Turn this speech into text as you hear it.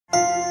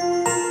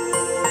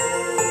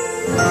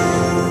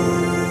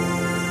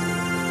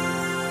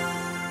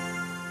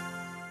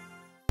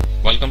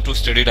to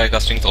Steady Die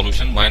Casting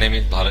Solution. My name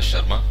is Bharat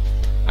Sharma,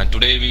 and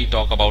today we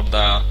talk about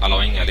the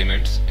alloying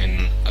elements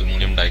in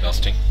aluminum die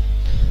casting.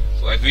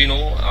 So as we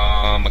know,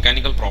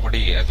 mechanical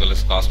property as well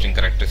as casting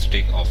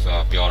characteristic of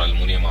pure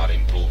aluminum are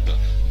improved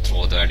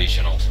through the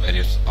addition of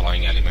various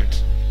alloying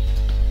elements.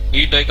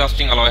 Each die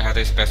casting alloy has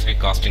a specific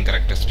casting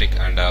characteristic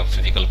and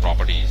physical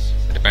properties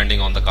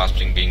depending on the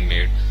casting being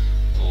made.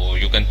 So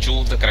you can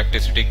choose the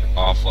characteristic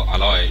of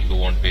alloy you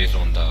want based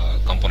on the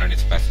component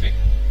specific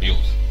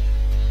use.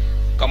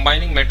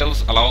 Combining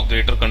metals allow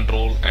greater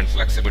control and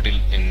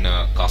flexibility in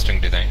casting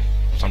design.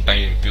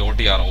 Sometimes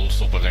impurity are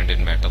also present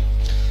in metal,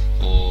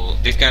 so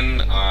this can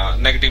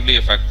negatively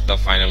affect the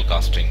final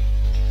casting.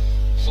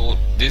 So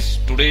this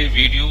today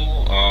video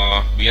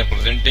we are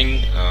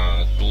presenting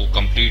to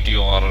complete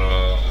your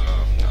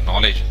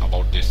knowledge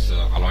about this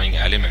alloying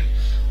element.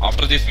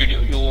 After this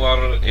video you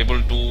are able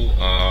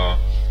to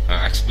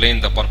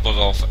explain the purpose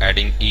of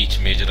adding each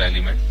major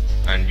element,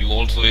 and you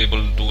also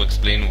able to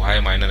explain why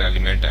minor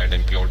element and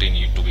impurity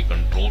need to be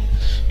controlled.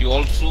 You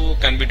also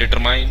can be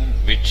determine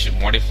which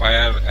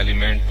modifier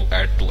element to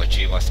add to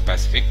achieve a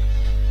specific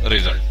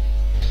result,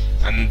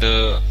 and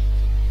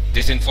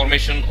this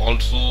information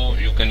also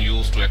you can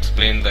use to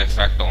explain the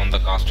effect on the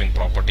casting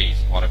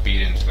properties or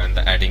appearance when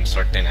the adding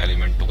certain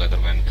element together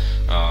when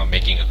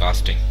making a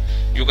casting.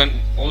 You can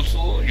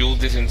also use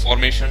this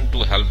information to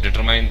help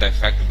determine the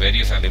effect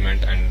various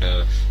element and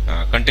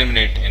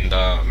contaminant in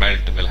the melt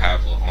will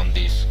have on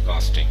this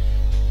casting.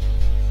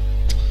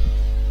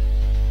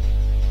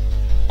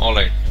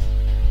 Alright.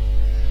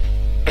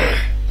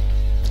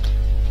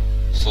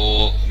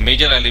 So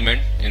major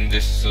element in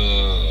this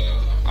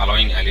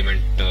alloying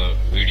element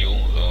video.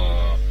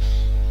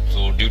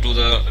 So due to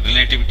the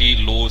relatively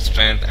low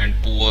strength and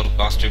poor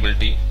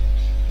castability,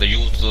 the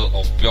use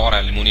of pure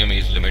aluminum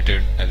is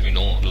limited, as we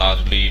know,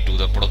 largely to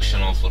the production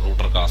of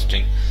rotor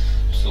casting.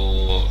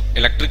 So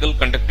electrical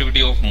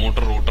conductivity of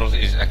motor rotors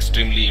is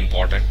extremely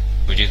important,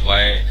 which is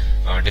why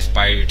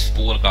despite its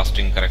poor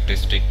casting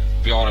characteristic,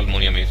 pure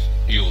aluminum is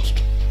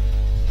used.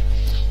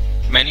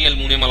 Many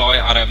aluminum alloy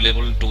are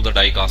available to the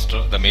die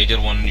caster. The major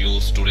one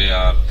used today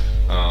are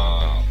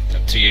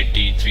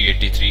 380,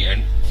 383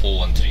 and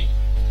 413.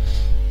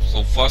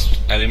 So first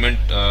element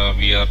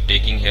we are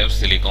taking here,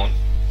 silicon.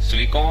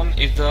 Silicon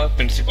is the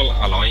principal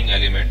alloying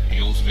element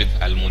used with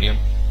aluminum.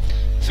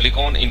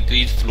 Silicon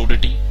increases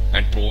fluidity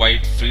and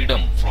provides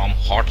freedom from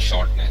hot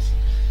shortness.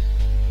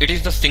 It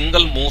is the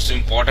single most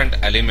important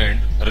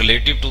element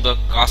relative to the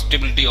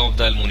castability of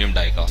the aluminum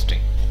die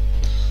casting,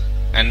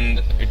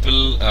 and it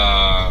will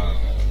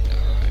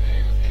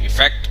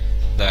affect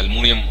the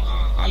aluminum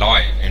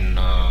alloy in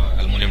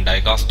aluminum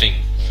die casting.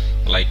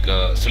 Like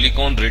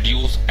silicon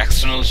reduce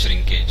external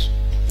shrinkage,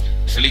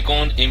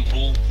 silicon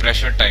improve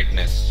pressure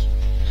tightness,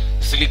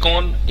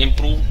 silicon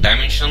improve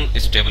dimension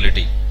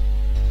stability,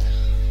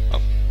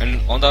 and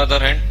on the other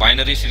hand,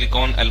 binary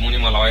silicon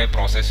aluminum alloy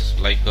processes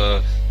like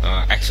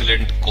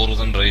excellent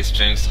corrosion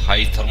resistance,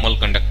 high thermal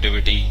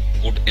conductivity,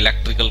 good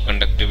electrical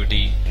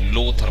conductivity,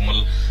 low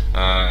thermal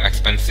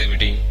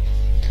expansivity,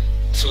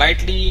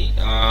 slightly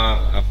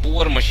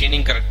poor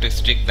machining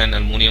characteristic than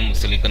aluminum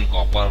silicon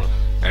copper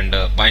and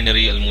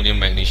binary aluminum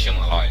magnesium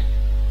alloy.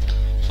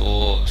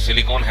 So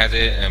silicon has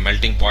a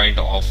melting point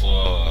of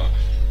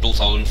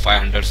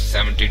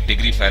 2570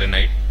 degree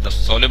Fahrenheit. The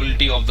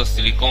solubility of the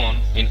silicon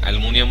in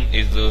aluminum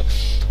is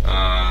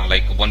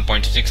like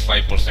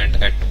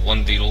 1.65% at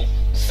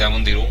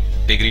 1070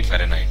 degree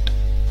Fahrenheit.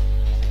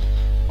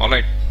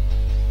 Alright,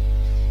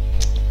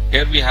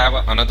 here we have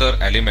another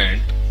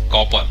element,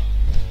 copper.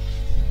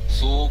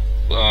 So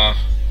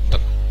the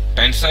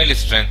tensile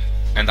strength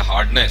and the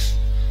hardness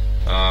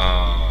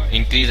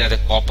increase as the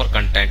copper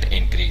content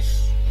increase.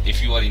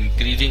 If you are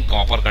increasing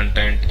copper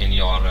content in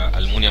your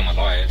aluminum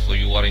alloy, so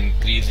you are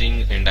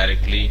increasing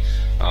indirectly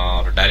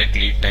or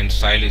directly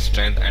tensile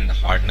strength and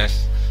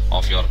hardness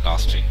of your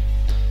casting.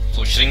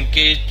 So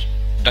shrinkage,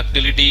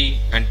 ductility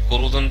and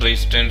corrosion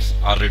resistance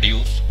are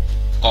reduced.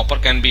 Copper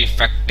can be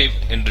effective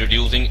in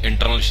reducing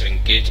internal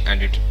shrinkage,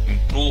 and it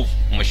improves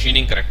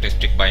machining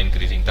characteristic by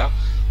increasing the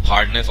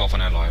hardness of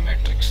an alloy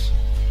matrix.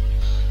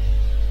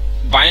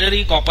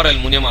 Binary copper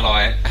aluminum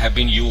alloy have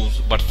been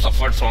used but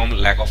suffered from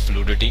lack of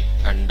fluidity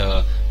and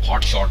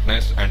hot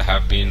shortness, and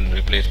have been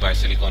replaced by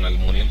silicon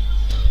aluminum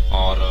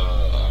or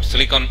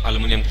silicon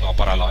aluminum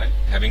copper alloy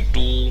having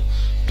 2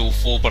 to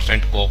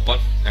 4% copper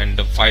and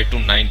 5 to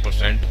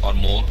 9% or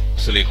more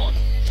silicon.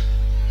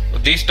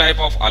 These type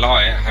of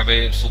alloy have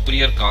a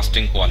superior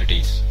casting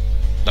qualities.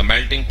 The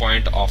melting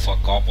point of a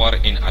copper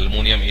in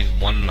aluminum is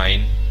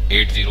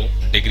 1980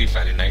 degree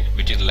Fahrenheit,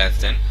 which is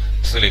less than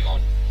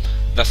silicon.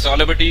 The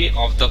solubility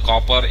of the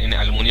copper in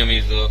aluminum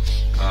is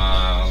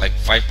like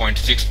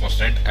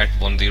 5.6% at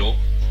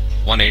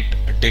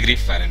 1018 degree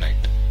Fahrenheit.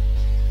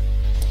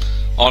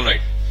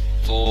 Alright,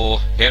 so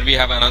here we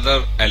have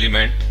another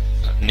element,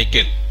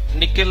 nickel.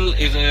 Nickel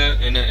is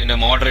in a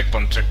moderate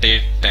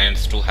percentage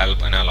tends to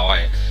help an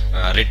alloy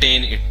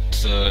retain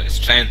its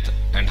strength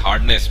and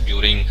hardness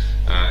during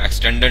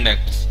extended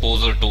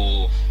exposure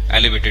to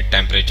elevated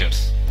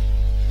temperatures.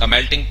 The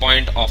melting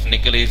point of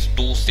nickel is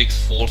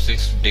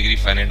 2646 degree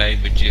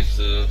Fahrenheit, which is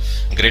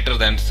greater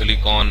than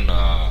silicon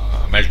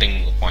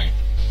melting point,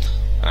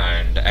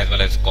 and as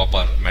well as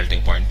copper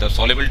melting point. The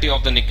solubility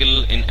of the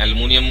nickel in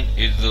aluminium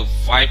is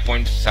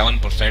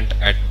 5.7%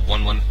 at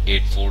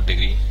 1184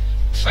 degree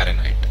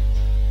Fahrenheit.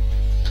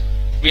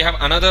 We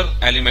have another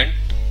element,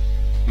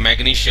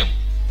 magnesium.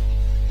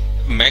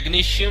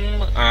 Magnesium,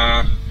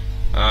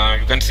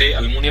 you can say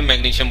aluminum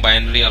magnesium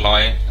binary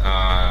alloy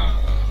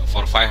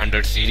for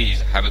 500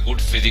 series have a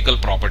good physical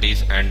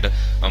properties and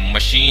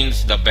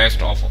machines the best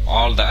of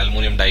all the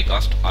aluminum die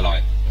cast alloy.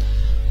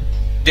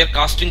 Their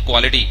casting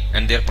quality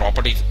and their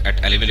properties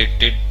at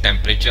elevated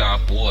temperature are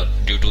poor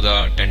due to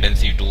the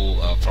tendency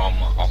to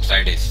from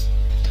oxidize.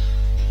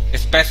 A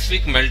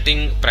specific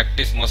melting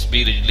practice must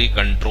be rigidly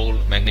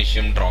controlled.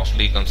 Magnesium drops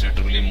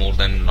considerably more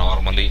than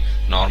normal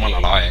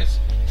alloys.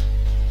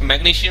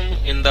 Magnesium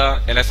in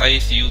the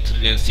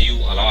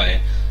LSI-Cu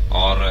alloy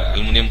or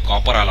aluminum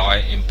copper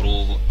alloy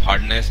improve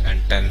hardness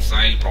and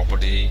tensile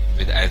property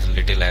with as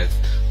little as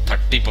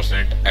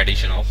 30%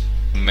 addition of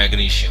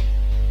magnesium.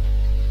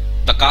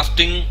 The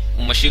casting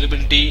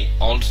machinability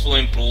also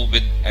improve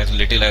with as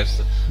little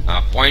as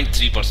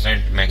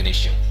 0.3%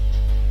 magnesium.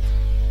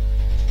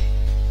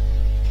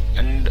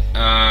 And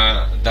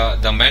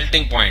the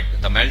melting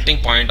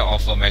point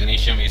of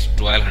magnesium is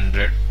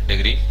 1200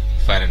 degree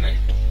Fahrenheit.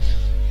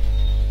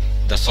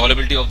 The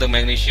solubility of the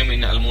magnesium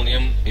in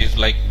aluminum is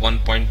like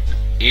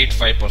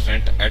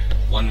 1.85% at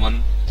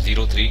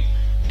 1103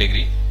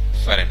 degree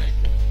Fahrenheit.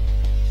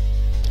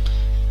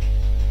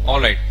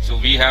 Alright, so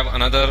we have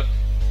another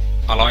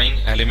alloying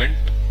element,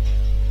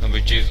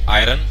 which is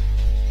iron.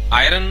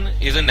 Iron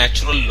is a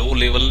natural low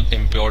level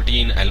impurity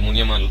in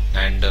aluminum,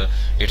 and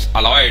its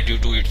alloy due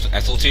to its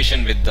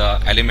association with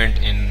the element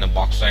in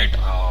bauxite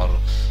or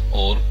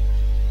ore,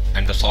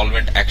 and the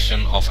solvent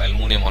action of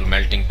aluminum on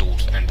melting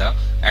tools and the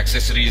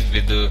accessories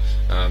with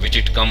which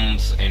it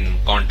comes in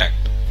contact.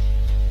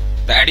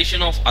 The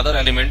addition of other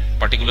element,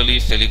 particularly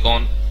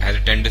silicon, has a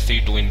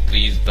tendency to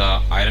increase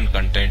the iron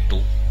content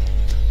too,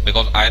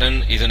 because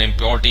iron is an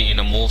impurity in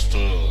a most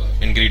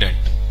ingredient.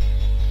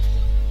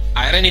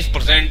 Iron is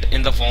present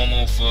in the form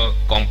of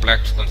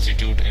complex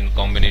constitute in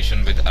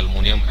combination with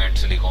aluminum and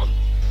silicon,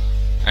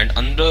 and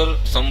under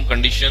some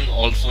condition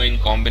also in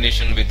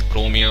combination with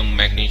chromium,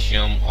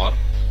 magnesium or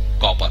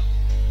copper.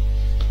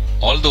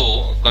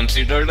 Although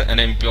considered an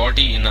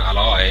impurity in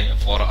alloy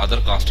for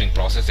other casting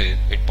processes,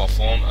 it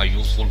performs a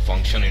useful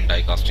function in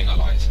die casting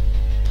alloys.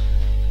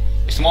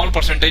 A small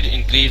percentage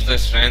increase the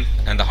strength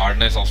and the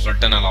hardness of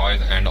certain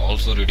alloys and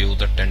also reduce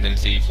the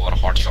tendency for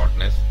hot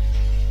shortness.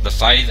 The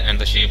size and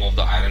the shape of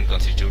the iron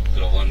constitute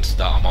governs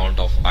the amount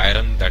of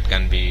iron that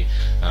can be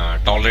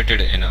tolerated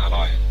in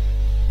alloy.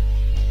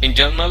 In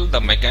general,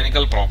 the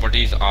mechanical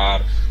properties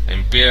are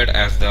impaired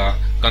as the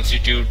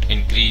constitute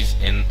increase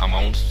in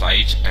amount,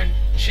 size and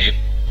shape.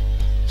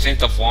 Since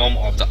the form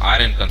of the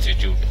iron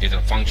constitute is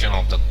a function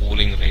of the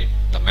cooling rate,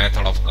 the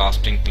method of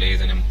casting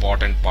plays an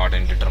important part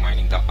in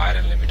determining the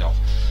iron limit of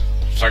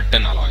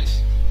certain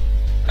alloys.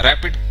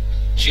 Rapid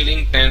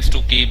chilling tends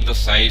to keep the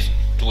size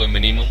to a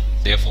minimum.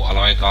 Therefore,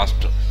 alloy cast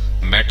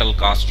metal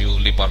cast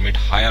usually permit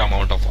higher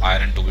amount of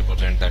iron to be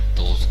present than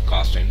those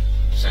cast in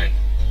sand.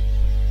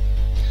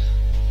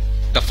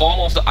 The form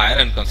of the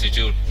iron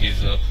constitute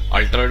is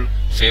altered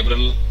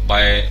favorable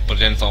by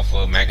presence of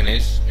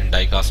manganese in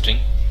die casting.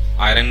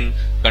 Iron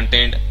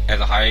content as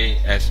high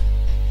as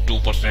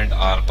 2%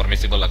 are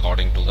permissible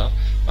according to the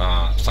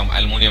some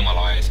aluminum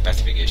alloy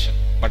specification,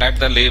 but at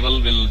the level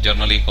will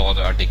generally cause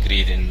a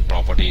decrease in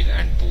properties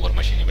and poor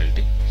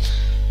machinability.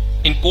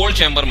 In cold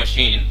chamber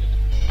machine,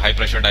 high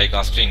pressure die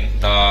casting,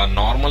 the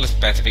normal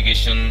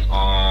specification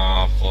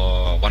of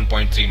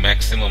 1.3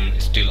 maximum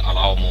still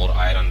allow more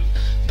iron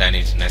than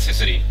is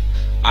necessary.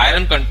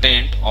 Iron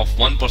content of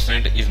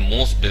 1% is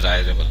most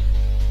desirable.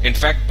 In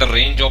fact, the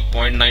range of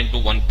 0.9 to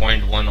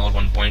 1.1 or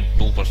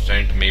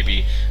 1.2% may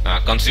be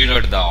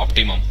considered the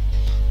optimum.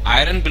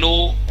 Iron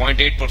below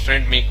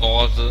 0.8% may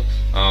cause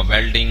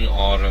welding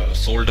or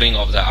soldering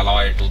of the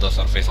alloy to the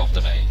surface of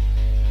the die.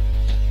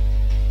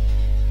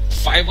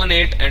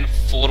 518 and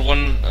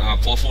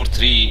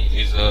 443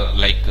 is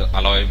like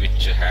alloy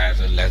which has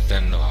less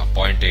than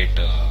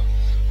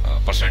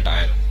 0.8%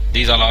 iron.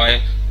 These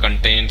alloy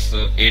contains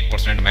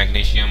 8%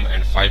 magnesium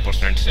and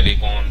 5%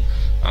 silicon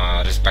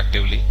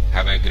respectively,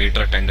 have a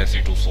greater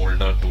tendency to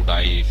solder to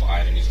die if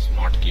iron is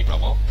not kept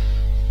above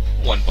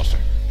 1%.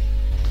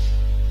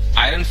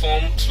 Iron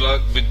form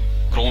slug with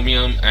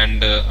chromium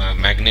and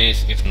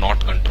manganese if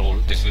not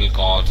controlled. This will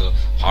cause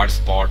hard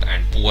spot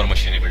and poor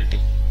machinability.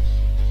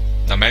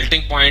 The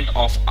melting point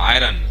of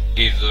iron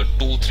is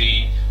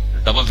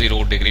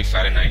 2300 degree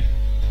Fahrenheit.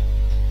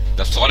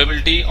 The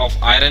solubility of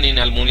iron in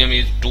aluminum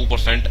is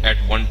 2% at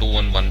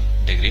 1211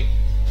 degree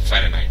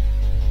Fahrenheit.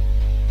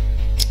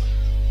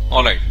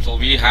 Alright, so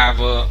we have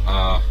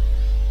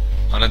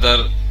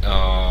another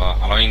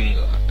alloying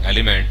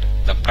element,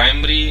 the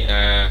primary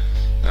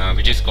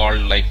which is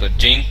called like the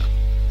zinc.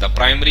 The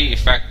primary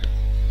effect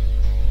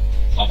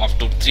of up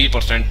to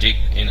 3% jig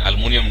in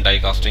aluminum die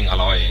casting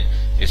alloy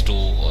is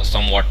to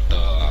somewhat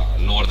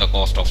lower the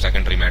cost of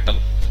secondary metal.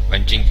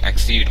 When zinc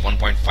exceed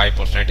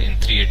 1.5% in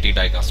 380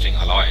 die casting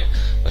alloy,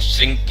 the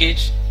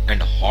shrinkage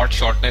and hot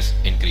shortness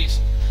increase.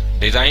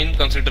 Design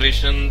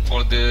consideration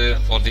for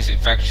this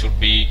effect should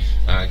be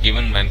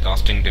given when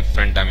casting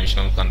different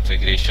dimensional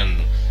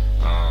configuration,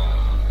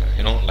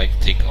 like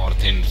thick or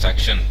thin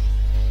section.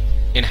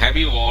 In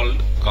heavy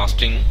walled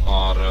casting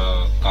or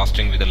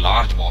casting with a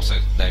large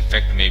bosses, the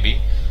effect may be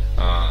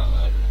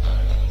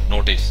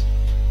noticed.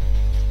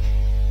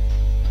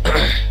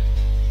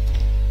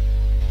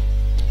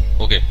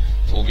 Okay,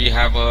 so we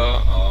have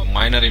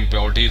minor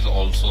impurities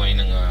also in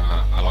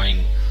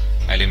alloying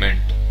element.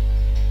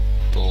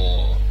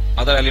 So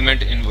other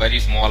element in very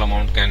small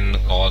amount can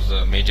cause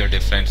a major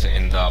difference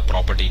in the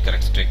property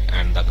characteristic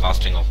and the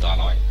casting of the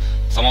alloy.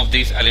 Some of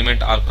these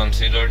elements are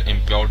considered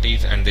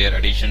impurities and their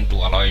addition to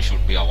alloy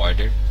should be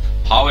avoided.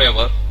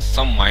 However,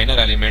 some minor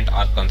elements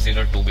are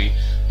considered to be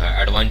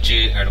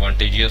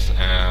advantageous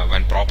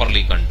when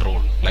properly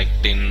controlled, like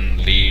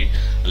tin, lead,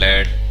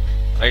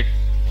 right?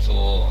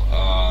 So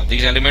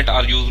these elements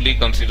are usually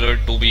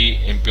considered to be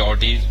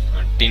impurities.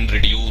 Tin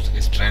reduce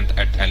strength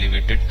at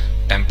elevated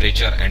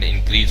temperature and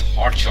increase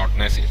hot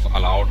shortness if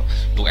allowed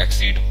to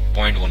exceed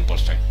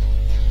 0.1%.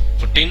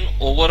 So tin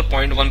over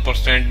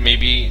 0.1% may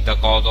be the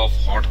cause of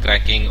hot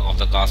cracking of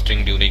the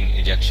casting during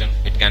ejection.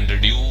 It can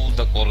reduce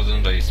the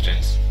corrosion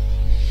resistance.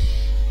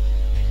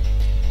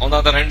 On the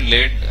other hand,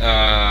 lead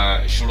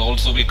should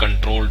also be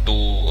controlled to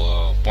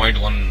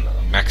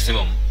 0.1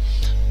 maximum.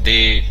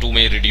 They too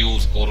may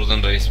reduce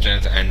corrosion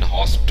resistance and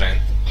hot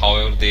strength.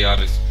 However, they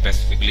are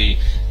specifically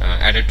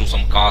added to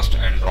some cast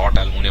and wrought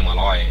aluminum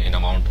alloy in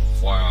amount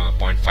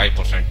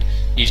 0.5%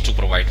 each to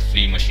provide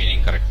free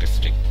machining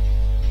characteristic.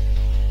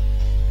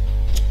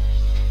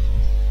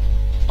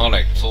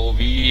 Alright, so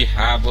we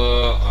have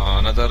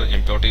another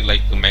impurity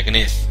like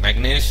manganese.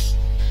 Manganese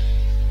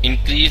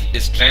increase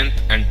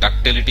strength and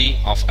ductility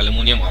of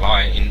aluminum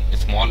alloy in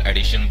small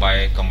addition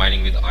by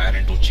combining with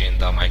iron to change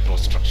the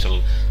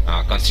microstructural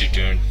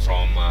constituent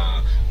from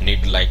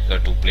needle-like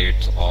two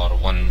plates or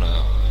one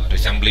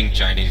resembling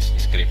Chinese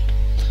script.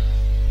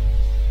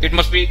 It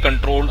must be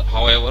controlled,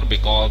 however,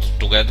 because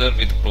together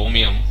with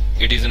chromium,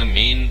 it is a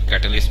main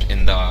catalyst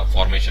in the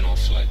formation of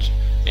sludge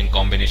in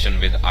combination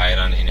with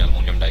iron in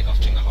aluminum die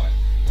casting alloy.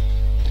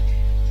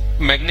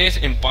 Manganese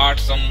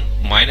imparts some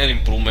minor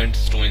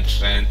improvements to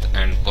strength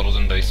and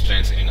corrosion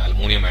resistance in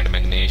aluminum and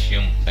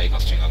magnesium die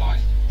casting alloy.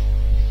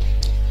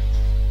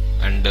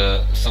 And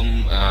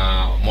some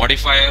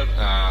modifier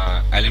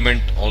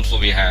element also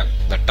we have.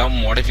 The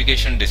term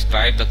modification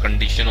describes the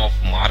condition of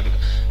marked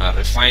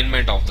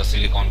refinement of the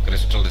silicon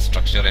crystal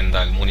structure in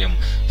the aluminum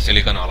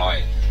silicon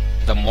alloy.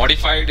 The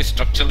modified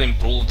structure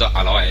improves the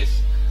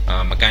alloy's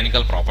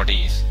mechanical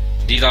properties.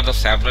 These are the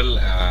several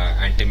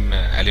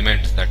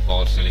elements that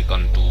cause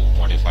silicon to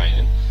modify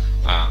in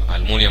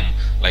aluminum,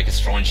 like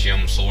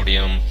strontium,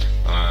 sodium,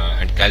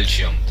 and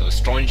calcium. So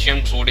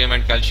strontium, sodium,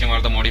 and calcium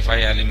are the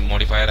modifier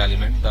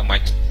element. The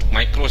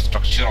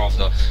microstructure of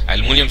the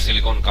aluminum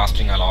silicon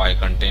casting alloy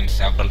contains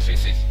several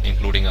phases,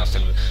 including a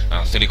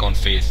silicon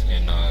phase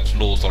in a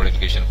slow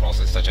solidification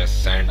process such as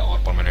sand or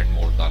permanent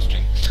mold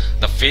casting.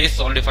 The phase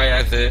solidify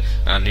as a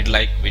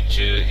needle-like, which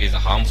is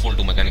harmful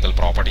to mechanical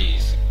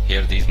properties.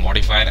 Here, these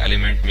modifier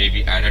element may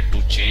be added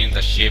to change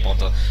the shape of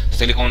the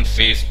silicon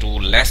phase to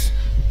less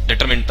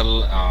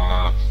detrimental,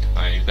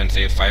 you can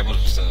say,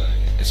 fibrous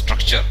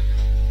structure.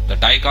 The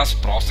die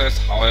cast process,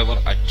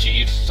 however,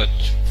 achieves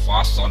such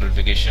fast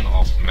solidification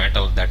of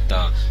metal that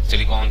the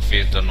silicon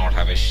phase does not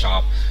have a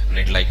sharp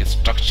needle-like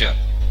structure.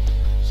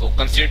 So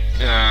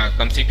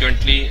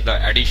consequently,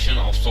 the addition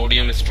of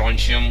sodium,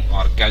 strontium,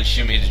 or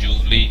calcium is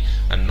usually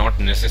not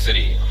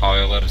necessary.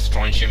 However,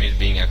 strontium is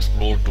being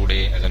explored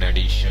today as an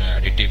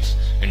additives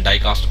in die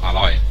cast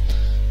alloy,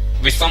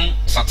 with some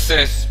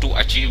success to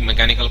achieve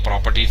mechanical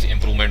properties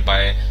improvement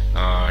by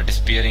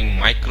despairing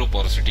micro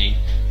porosity,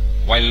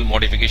 while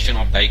modification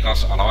of die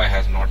cast alloy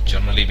has not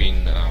generally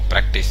been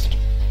practiced.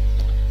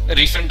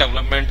 Recent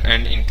development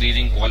and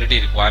increasing quality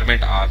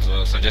requirement are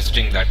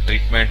suggesting that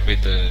treatment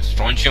with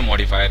strontium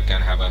modifier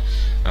can have a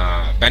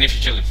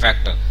beneficial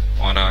effect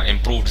on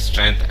improved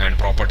strength and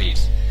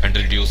properties and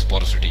reduce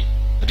porosity.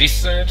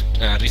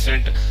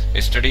 Recent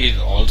studies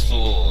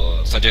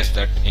also suggest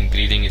that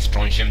increasing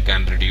strontium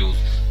can reduce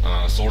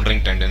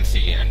soldering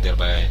tendency and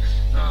thereby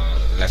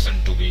lessen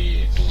to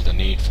the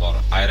need for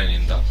iron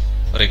in the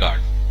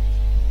regard.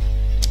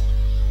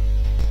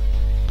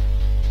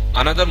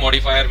 Another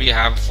modifier we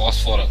have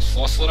phosphorus.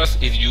 Phosphorus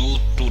is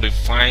used to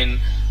refine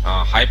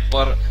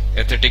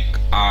hyperethetic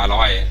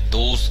alloy,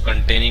 those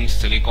containing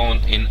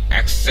silicon in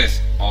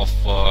excess of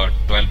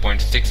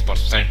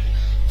 12.6%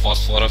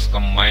 phosphorus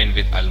combined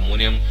with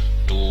aluminum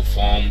to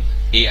form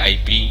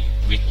AIP,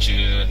 which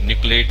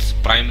nucleates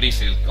primary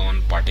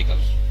silicon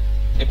particles.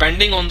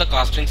 Depending on the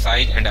casting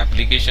size and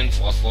application,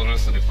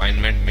 phosphorus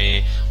refinement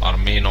may or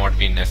may not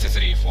be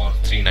necessary for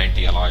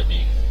 390 alloy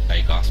being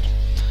die cast.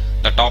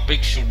 The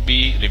topic should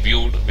be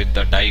reviewed with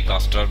the die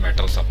caster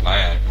metal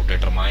supplier to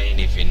determine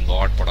if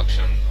ingot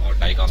production or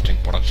die casting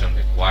production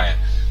require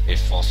a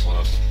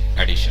phosphorus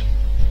addition.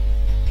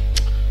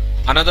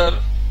 Another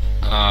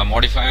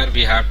modifier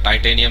we have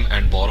titanium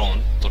and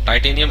boron. So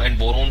titanium and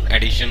boron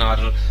addition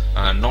are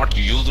not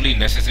usually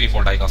necessary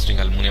for die casting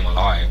aluminum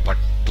alloy, but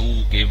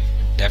do give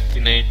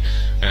definite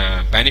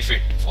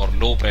benefit for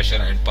low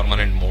pressure and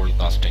permanent mold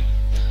casting.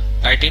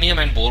 Titanium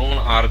and boron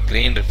are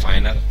grain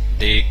refiner.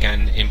 They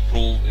can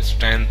improve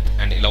strength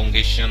and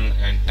elongation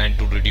and tend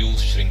to reduce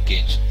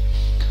shrinkage.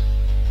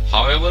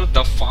 However,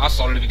 the fast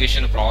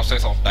solidification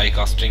process of die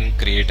casting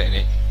create an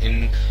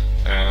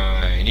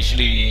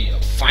initially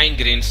fine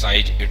grain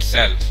size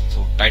itself. So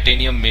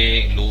titanium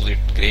may lose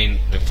its grain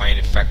refine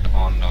effect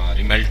on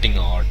remelting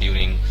or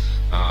during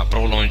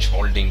prolonged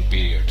holding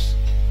periods.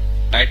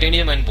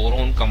 Titanium and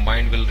boron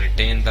combined will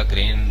retain the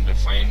grain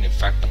refine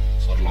effect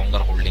for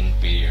longer holding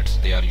periods.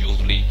 They are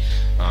usually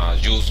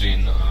used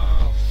in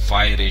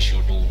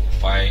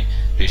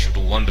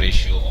 5:1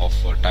 ratio of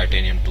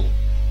titanium to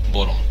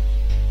boron.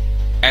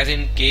 As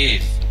in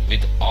case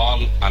with all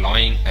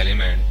alloying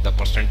element, the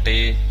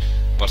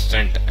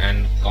percent and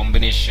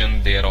combination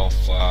thereof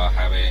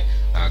have a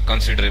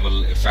considerable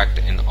effect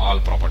in all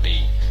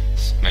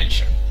properties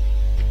mentioned.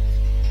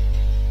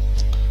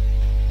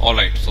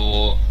 Alright, so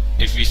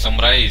if we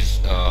summarize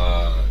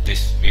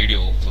this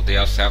video, so there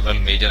are several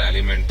major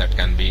elements that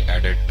can be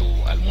added to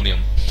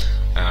aluminum.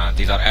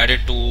 These are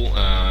added to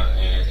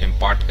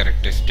impart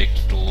characteristics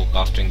to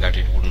casting that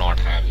it would not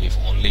have if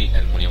only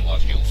aluminum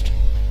was used.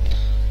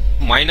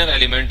 Minor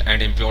element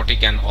and impurity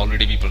can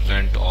already be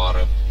present or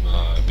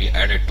be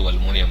added to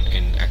aluminum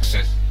in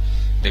excess.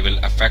 They will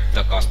affect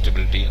the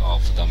castability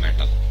of the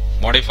metal.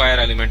 Modifier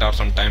element are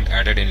sometimes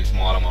added in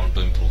small amount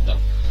to improve the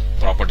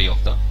property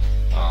of the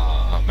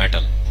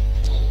metal.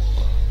 So,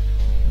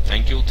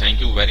 thank you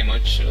very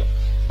much,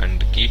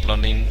 and keep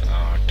learning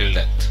till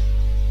death.